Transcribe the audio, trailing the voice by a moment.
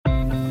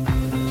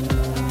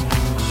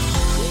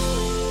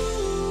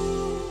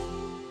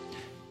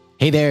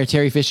Hey there,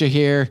 Terry Fisher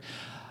here.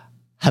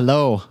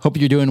 Hello, hope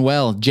you're doing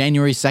well.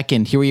 January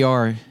 2nd, here we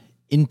are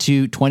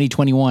into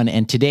 2021.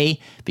 And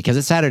today, because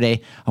it's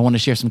Saturday, I want to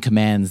share some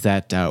commands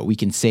that we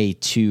can say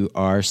to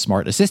our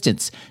smart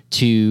assistants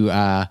to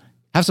have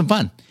some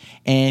fun.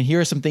 And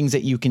here are some things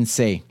that you can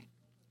say.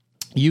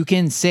 You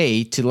can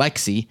say to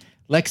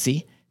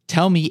Lexi,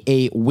 tell me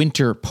a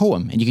winter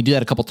poem. And you can do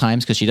that a couple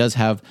times because she does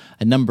have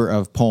a number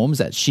of poems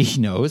that she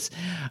knows.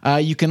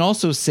 You can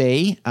also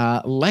say,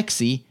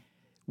 Lexi,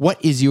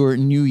 what is your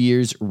New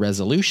Year's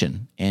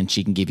resolution? And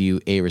she can give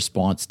you a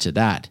response to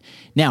that.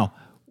 Now,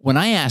 when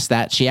I asked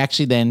that, she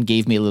actually then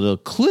gave me a little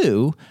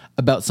clue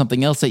about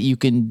something else that you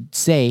can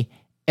say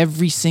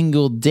every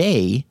single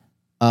day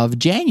of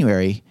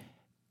January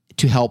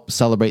to help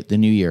celebrate the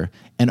new year.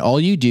 And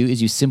all you do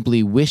is you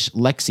simply wish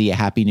Lexi a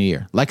happy new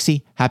year.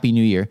 Lexi, happy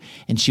new year.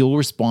 And she will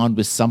respond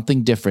with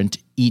something different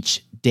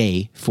each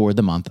day for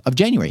the month of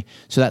January.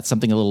 So that's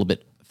something a little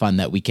bit fun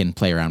that we can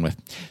play around with.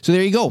 So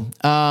there you go.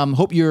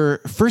 Hope your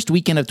first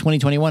weekend of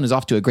 2021 is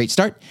off to a great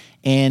start.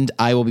 And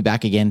I will be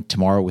back again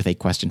tomorrow with a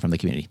question from the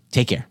community.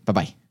 Take care.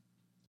 Bye-bye.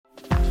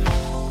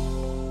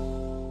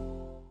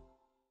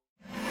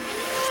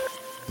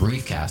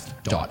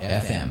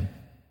 Briefcast.fm